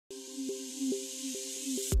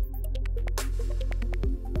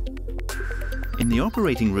In the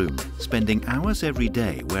operating room, spending hours every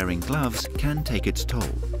day wearing gloves can take its toll.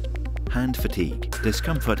 Hand fatigue,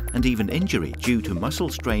 discomfort, and even injury due to muscle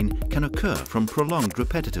strain can occur from prolonged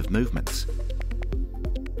repetitive movements.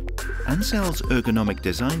 Ansell's ergonomic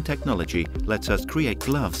design technology lets us create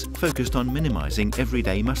gloves focused on minimizing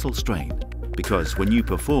everyday muscle strain, because when you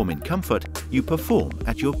perform in comfort, you perform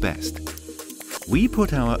at your best. We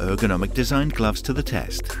put our ergonomic designed gloves to the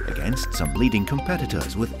test against some leading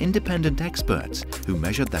competitors with independent experts who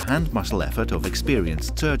measured the hand muscle effort of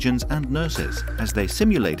experienced surgeons and nurses as they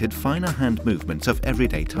simulated finer hand movements of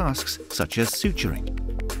everyday tasks such as suturing.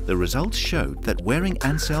 The results showed that wearing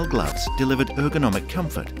Ansell gloves delivered ergonomic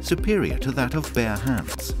comfort superior to that of bare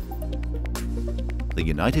hands. The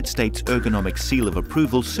United States Ergonomic Seal of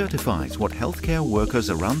Approval certifies what healthcare workers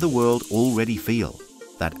around the world already feel,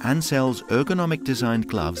 that Ansell's ergonomic designed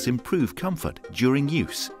gloves improve comfort during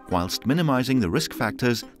use whilst minimizing the risk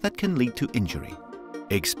factors that can lead to injury.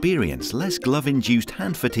 Experience less glove-induced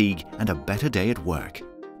hand fatigue and a better day at work.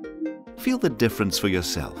 Feel the difference for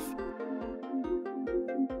yourself